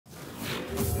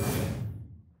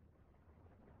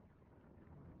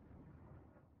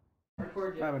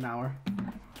I have an hour.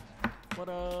 What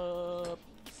up?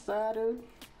 Saturday.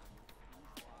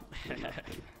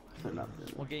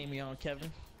 What game you on,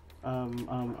 Kevin?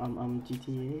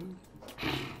 GTA.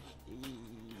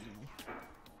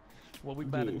 What we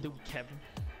about to do, Kevin?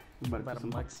 We about to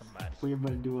mug somebody. We about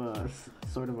to do a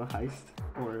sort of a heist,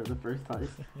 or the first heist.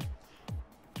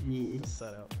 Yeah.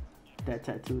 Set up. That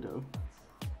tattoo though.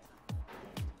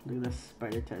 Look at that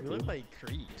spider tattoo. You look like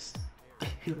creeps.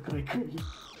 You look like creeps.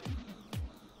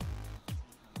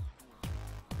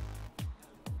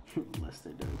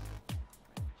 Lester do.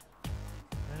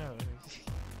 I know.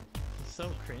 He's so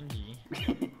cringy.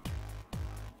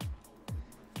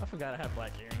 I forgot I had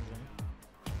black earrings in.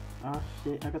 Ah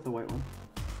shit, I got the white one.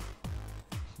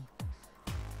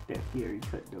 That fury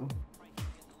cut though.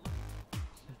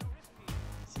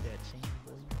 See that chain,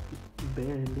 boy?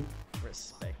 Barely.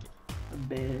 Respect it.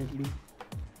 Barely.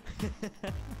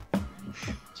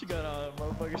 She got on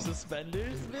motherfucker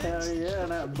suspenders, bitch. Hell yeah,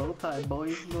 and that bow tie, boy.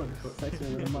 You know the short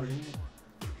section of the money.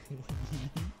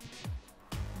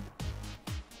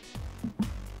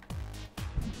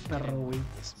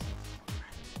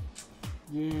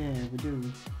 Yeah, we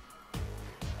do.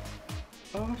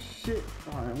 Oh shit.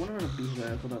 Alright, I wonder how to beat his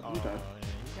ass. Hold up. Oh, yeah, you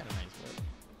got a nice whip.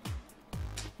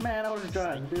 Man, I was just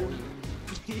driving, dude.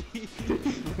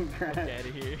 Get out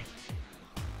of here.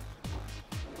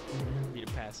 Be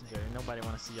the passenger. Nobody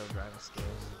want to see your driving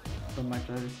skills. But my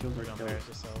driving skills are dope. dope. Embarrass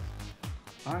yourself.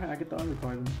 Alright, I get the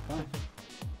undercard then. Fine.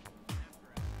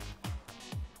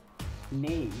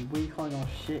 Nay, what are you calling all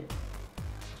shit?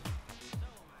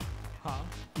 Huh?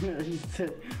 He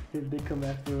said if they come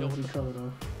after us, we cut it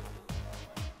off.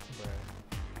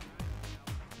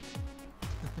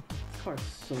 This car's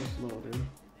so slow, dude.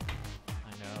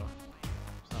 I know.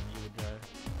 Something you would drive.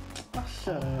 Oh,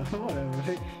 shut up.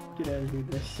 Whatever. Get out of here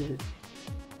with that shit.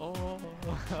 Oh.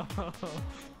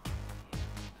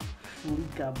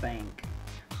 Fleeka Bank.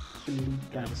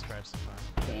 Fleeka Describes the car.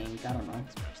 Bank. I don't know.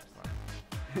 Describes the car.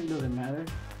 It doesn't matter.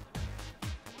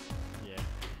 Yeah.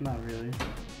 Not really.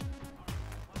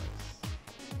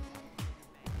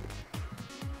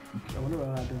 I wonder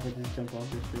what happens if I just jump off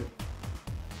this shit.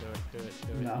 Do it.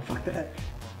 Nah, fuck that.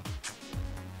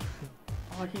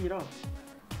 Oh, I can't get off.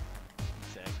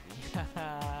 Exactly.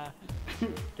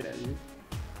 Get out of here.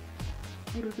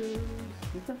 What is this?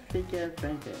 It's a fake ass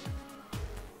bank at.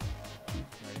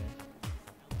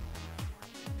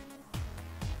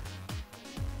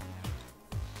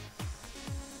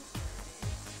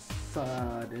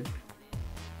 Started.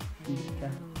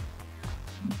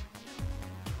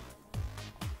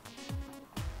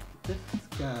 This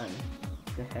guy,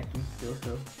 the hacking skill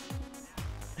so.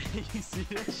 You see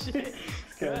that shit?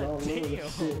 This guy's all over the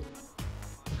shit.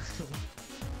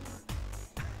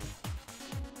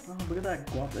 Oh, look at that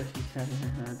guap that she's having in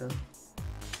her hand though.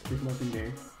 There's nothing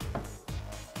there.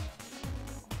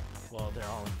 Well, they're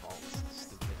all in vaults.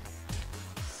 Stupid.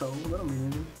 So, let them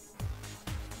in.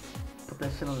 Put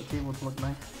that shit on the table to look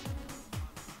nice.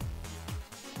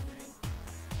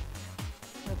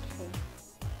 Okay.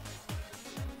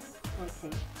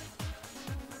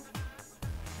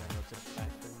 Gotta go to the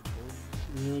factory, boy.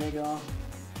 Lego.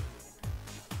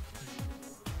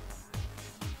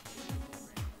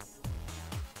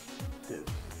 This,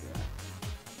 yeah.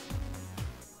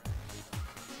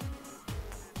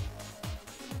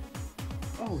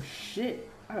 Oh shit!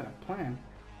 I got a plan.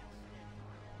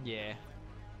 Yeah.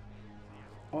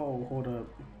 Oh, hold up.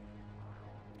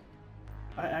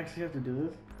 I actually have to do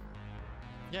this?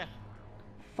 Yeah.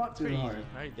 Fuck It's this pretty hard. easy.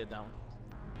 I already did that one.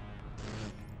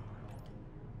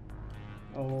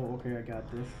 Oh, okay, I got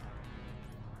this.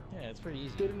 Yeah, it's pretty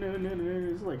easy. No,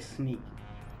 it's like sneak.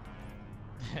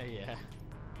 Yeah.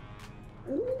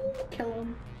 Ooh, kill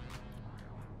him.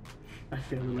 I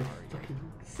feel like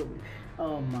fucking silly.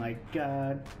 Oh my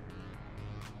god.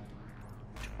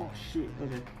 Oh shit,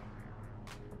 okay.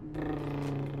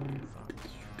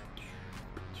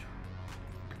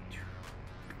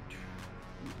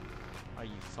 Are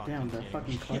you fucking Damn, that kidding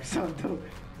fucking me? car sound dope.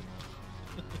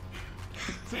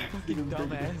 Some fucking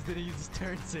dumbass didn't use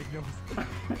turn signals.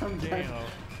 I'm Damn.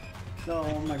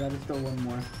 Oh my god, there's still one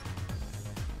more.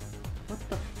 What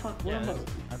the fuck? What Yeah, about?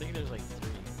 I think there's like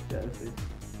 3. Yeah, let's see.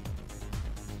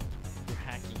 You're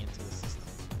hacking into the system.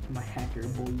 I'm a hacker,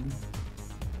 boy.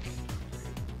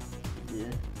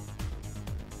 Yeah.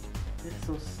 It's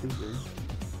so stupid.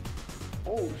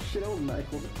 Oh shit, that was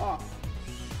medical. Ah!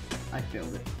 I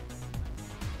failed it.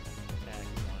 Back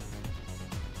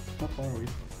How far are we?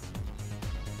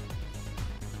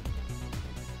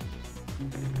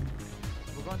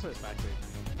 We're going to his factory.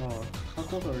 Oh, how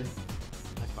close are we?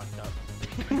 I fucked up.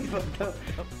 You fucked up.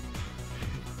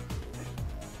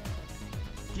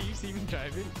 Can you see me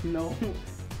driving? No.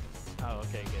 Oh,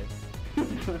 okay,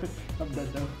 good. I'm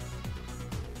dead though.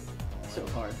 So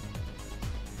hard.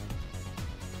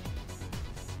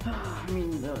 I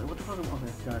mean, what the fuck?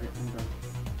 Okay, got it. I'm done.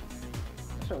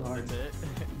 So hard. That's it?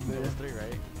 That was 3,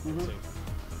 right? Mm-hmm.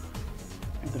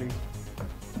 3.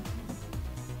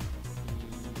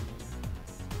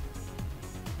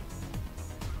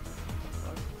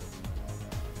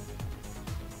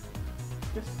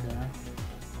 This guy.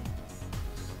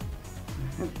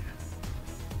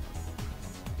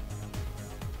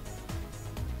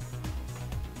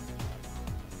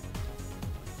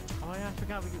 Oh yeah, I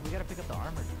forgot. We gotta pick up the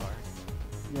armored car.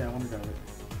 Yeah, I want to drive it.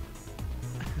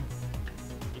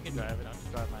 You can drive it. I'll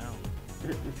just drive my own.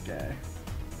 This guy.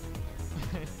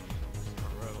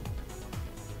 Bro.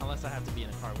 Unless I have to be in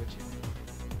a car with you.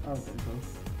 I don't think so.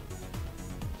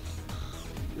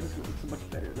 This looks much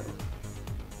better though.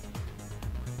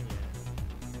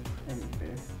 Yeah. Ain't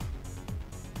fair.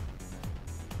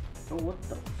 Oh, what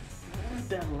the?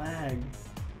 That lag.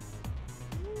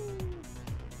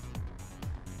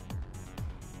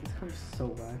 This car is so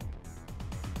bad.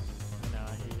 No,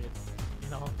 I hate it.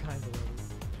 In all kinds of ways.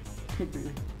 We're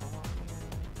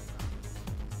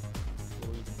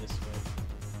leaving this way.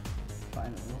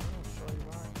 Finally.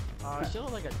 She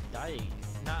looked like a dyke.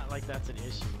 Not like that's an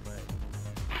issue, but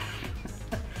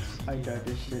I got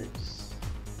this shit.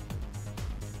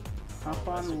 Hop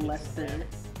on Lester.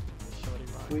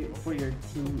 Wait for your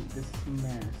team. This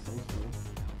man is so slow.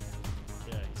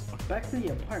 Yeah, he's fucking. Back to the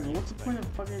apartment. What's the point of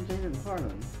fucking changing the car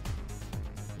then?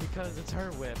 Because it's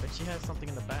her whip and she has something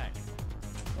in the back.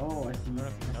 Oh, I see. I don't know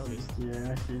if you noticed.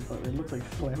 Yeah, I see. But it looks like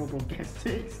flammable gas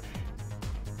sticks.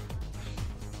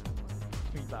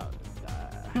 We about to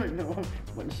die. I know.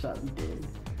 One shot and dead.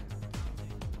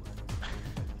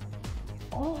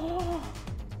 Oh!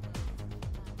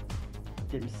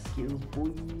 Them skills,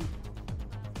 boy.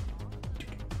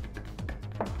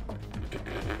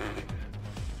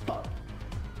 Fuck.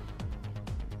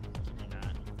 Can you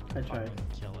not? I tried. Fucking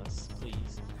kill us,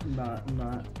 please. I'm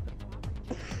not.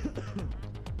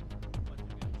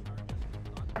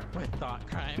 What thought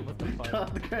crime? What the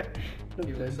fuck?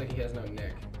 He looks like he has no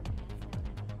neck.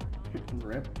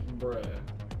 Rip. Bruh.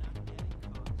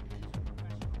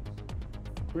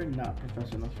 We're not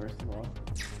professionals, first of all.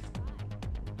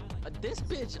 This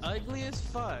bitch ugly as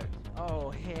fuck.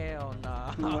 Oh hell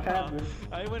nah. What happened?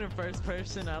 I went in first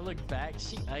person. I look back.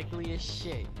 She ugly as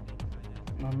shit.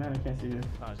 Oh man, I can't see you.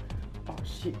 Oh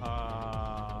shit.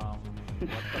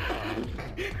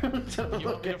 What the fuck? You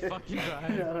want me to fucking drive?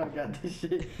 No, I got this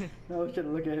shit. I was trying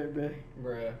to look at her, babe.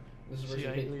 Bruh. This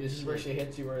is where she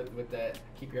hits you with that.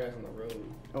 Keep your eyes on the road.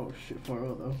 Oh shit,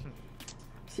 4-0 though.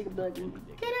 She could be like, get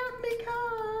out my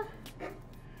car.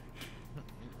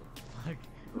 Fuck.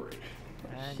 Great.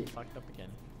 And you fucked up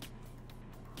again.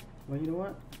 Well, you know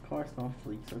what? Car's not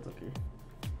fleek, so it's okay.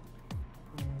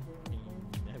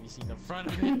 Have you seen the front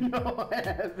of it? No, I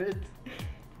haven't.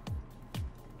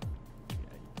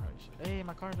 Yeah, you probably should. Hey,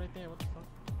 my car's right there. What the fuck?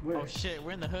 Where? Oh shit,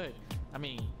 we're in the hood. I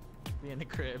mean, we're in the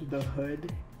crib. The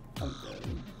hood. I'm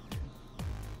done.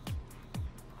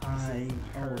 Hi.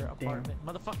 Her Oh, apartment.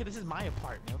 Motherfucker, this is my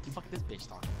apartment. What the fuck is this bitch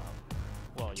talking about?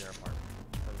 Well, your apartment.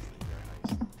 Obviously, your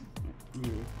house.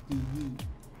 Yeah.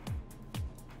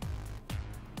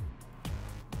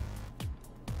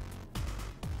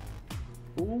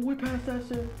 Oh, we passed that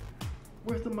shit.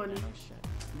 Where's the money? No shit.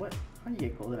 What? How do you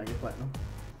get gold and I get platinum?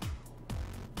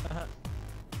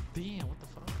 Damn, what the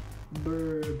fuck?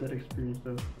 Bird, that experience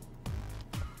though.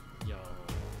 Yo,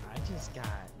 I just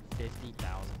got $50,000.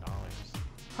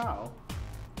 How?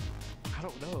 I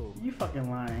don't know. You fucking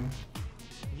lying.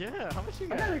 Yeah, how much you I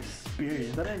got? got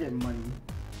experience. I didn't get money.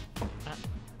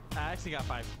 I actually got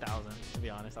 5,000. To be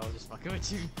honest, I was just fucking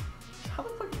with you. How the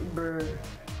fuck, bird?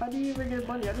 How do you even get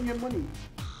money? I didn't get money.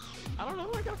 I don't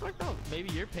know. I got fucked up. Maybe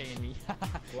you're paying me.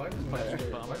 Why does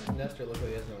Nestor look like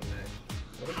he has no neck?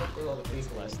 What the fuck with all the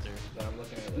people Lester that I'm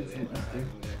looking at lately? Lester.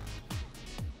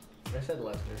 I said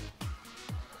Lester.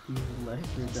 He's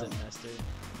Lester. Semester.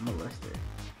 Molester.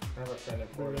 I have a friend in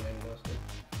Florida named Lester.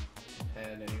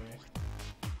 And anyway.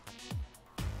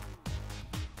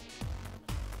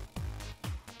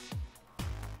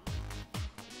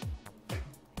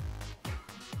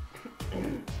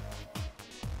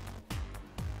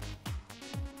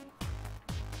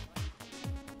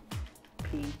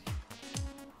 Peach.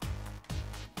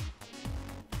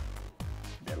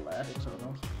 That last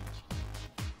one.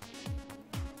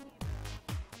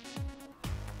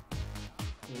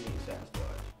 You mean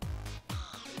Sasquatch.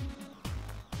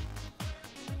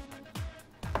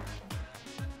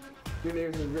 Your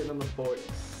names are written on the board.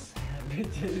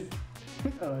 Bitches.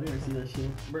 Oh, I didn't see that shit.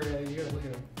 Bro, yeah, you gotta look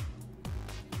at him.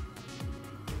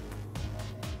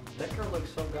 That girl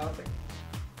looks so gothic.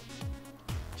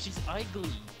 She's ugly.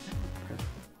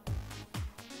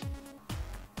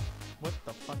 What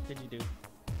the fuck did you do?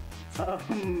 I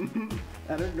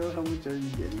don't know how much are you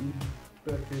getting.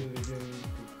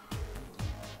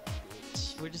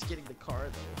 We're just getting the car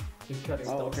though. He's cutting.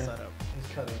 Oh, okay. Set up. He's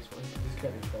cutting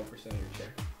 12% of your check.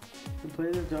 To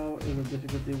play the job in a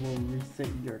difficulty will reset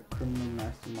your criminal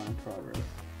mastermind progress.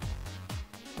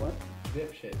 What?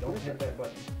 Dipshit, don't hit that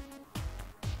button.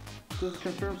 Just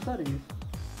confirm settings.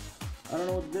 I don't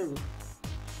know what to do.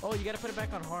 Oh, you gotta put it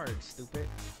back on hard, stupid.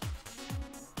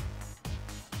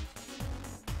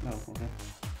 No, okay.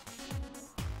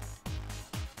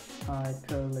 Hi,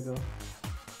 Lego.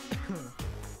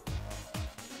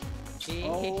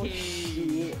 Oh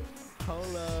shit.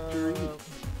 Hold up.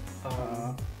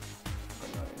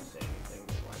 I'm not gonna say anything,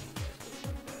 but why do you guys look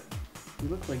like that? You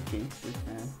look like gangsters,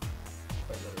 man.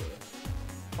 Quite literally.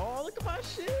 Oh, look at my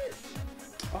shit.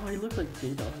 Oh, he looks like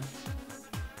J-Dog.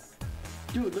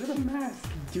 Dude, look at the mask.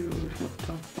 Dude, what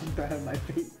the fuck do I have my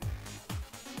face?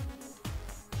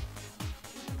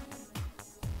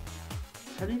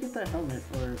 How do you get that helmet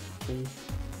or face?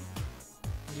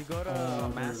 You go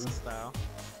to mask style,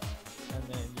 and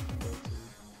then you can go to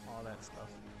all that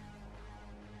stuff.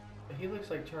 He looks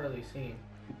like Charlie Sheen.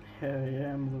 Hell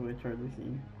yeah, I'm the way Charlie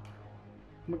Sheen.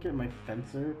 I'm gonna get my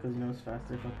fencer, because you know it's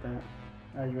faster, fuck that.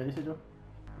 Are you ready, Sigil?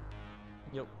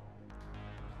 Yep.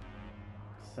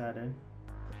 Saturn.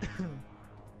 I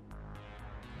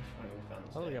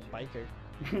look like a biker.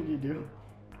 You do?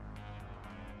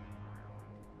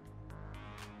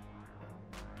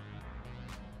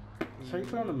 So you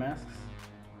put on the masks?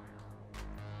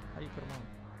 How do you put them on?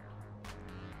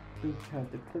 You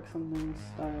have to click something,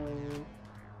 style.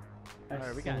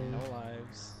 Alright, we got no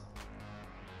lives.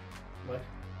 What?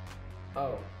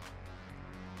 Oh.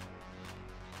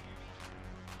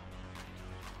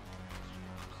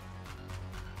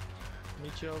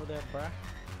 Meet you over there, bruh.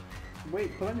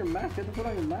 Wait, put on your mask. You have to put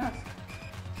on your mask.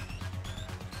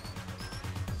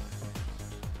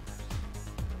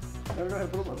 I don't know how to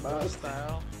put on my Go to mask.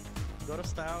 style. Go to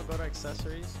style, go to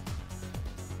accessories.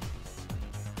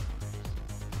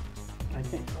 I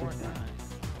can't Or click not. that.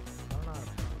 I don't know how to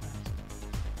put on mask.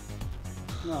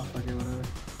 No, fuck it, whatever.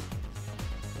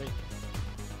 Wait.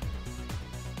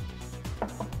 I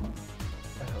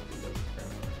hope he looks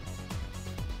paranoid.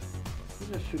 You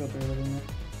just shoot up everything there.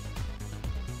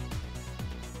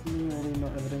 I need no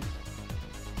evidence.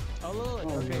 Oh, look, Oh,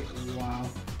 okay. wow.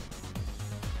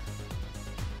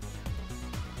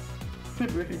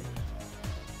 Really?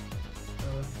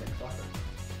 Oh, let's take fucker.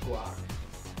 Guac.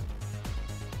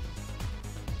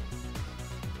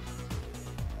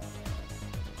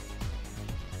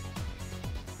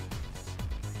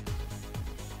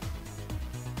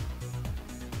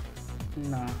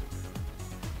 Nah.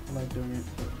 I like doing it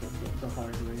the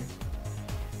hard way.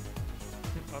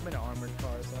 I'm in an armored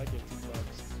car, so I get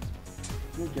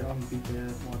 $2. You get off and beat their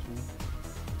ass, watch me.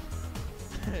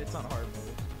 It's on hard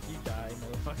mode. You die,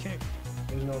 motherfucker.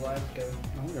 There's no lives, Kevin.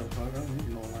 I don't give a fuck, I don't need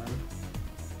no line.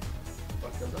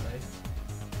 Fuck up the heist.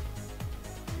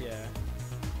 Yeah.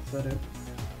 Set it.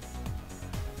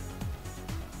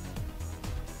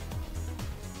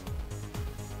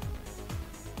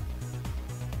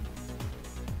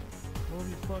 Move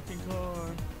your fucking car.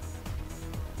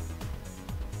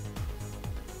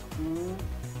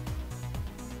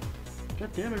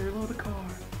 God damn it, reload the car.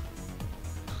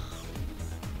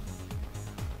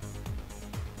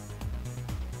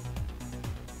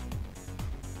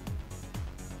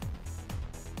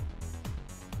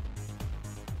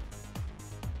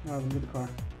 Alright, let me get the car.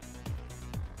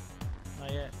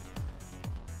 Not yet.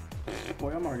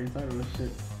 Boy, I'm already inside of this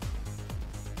shit.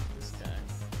 This guy.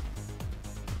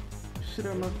 Shit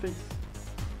on my face.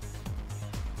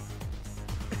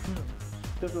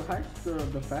 Does the heist,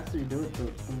 the faster you do it,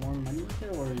 the more money you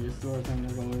get, or you still the same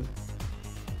as always?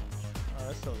 Oh,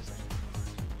 that's still the same.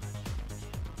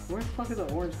 Where the fuck did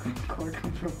the orange car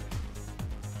come from?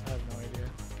 I have no idea.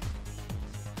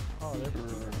 Oh, they're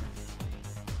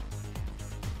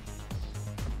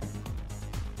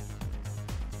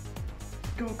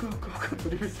Go, go, go, go.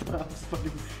 But if you stop, just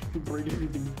fucking break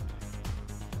everything.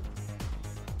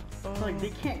 oh. Like,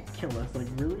 they can't kill us, like,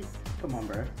 really? Come on,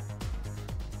 bro.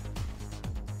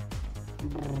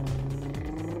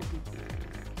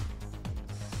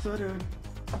 Sutter.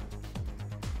 Oh,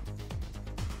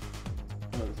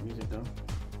 there's music though.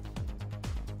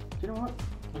 You know what?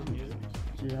 There's music.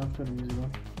 Yeah, I'm putting music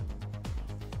on.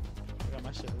 I got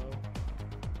my shit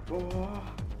low. Oh.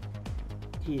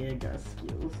 Yeah, got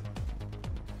skills.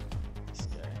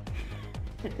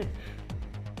 You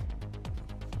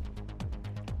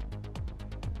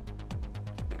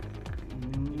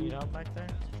need help back there?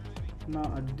 No,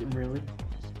 really?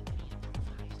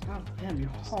 God damn, you're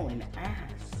hauling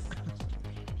ass.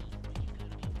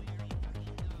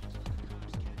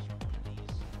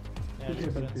 Yeah, You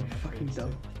just guys put are in some fucking upgrades,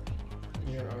 dumb.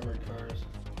 too. Near armored cars.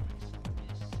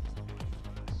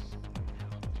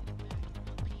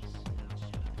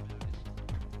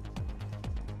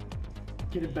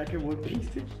 Get it back in one piece.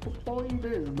 Boing,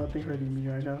 there is nothing hurting me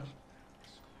right now.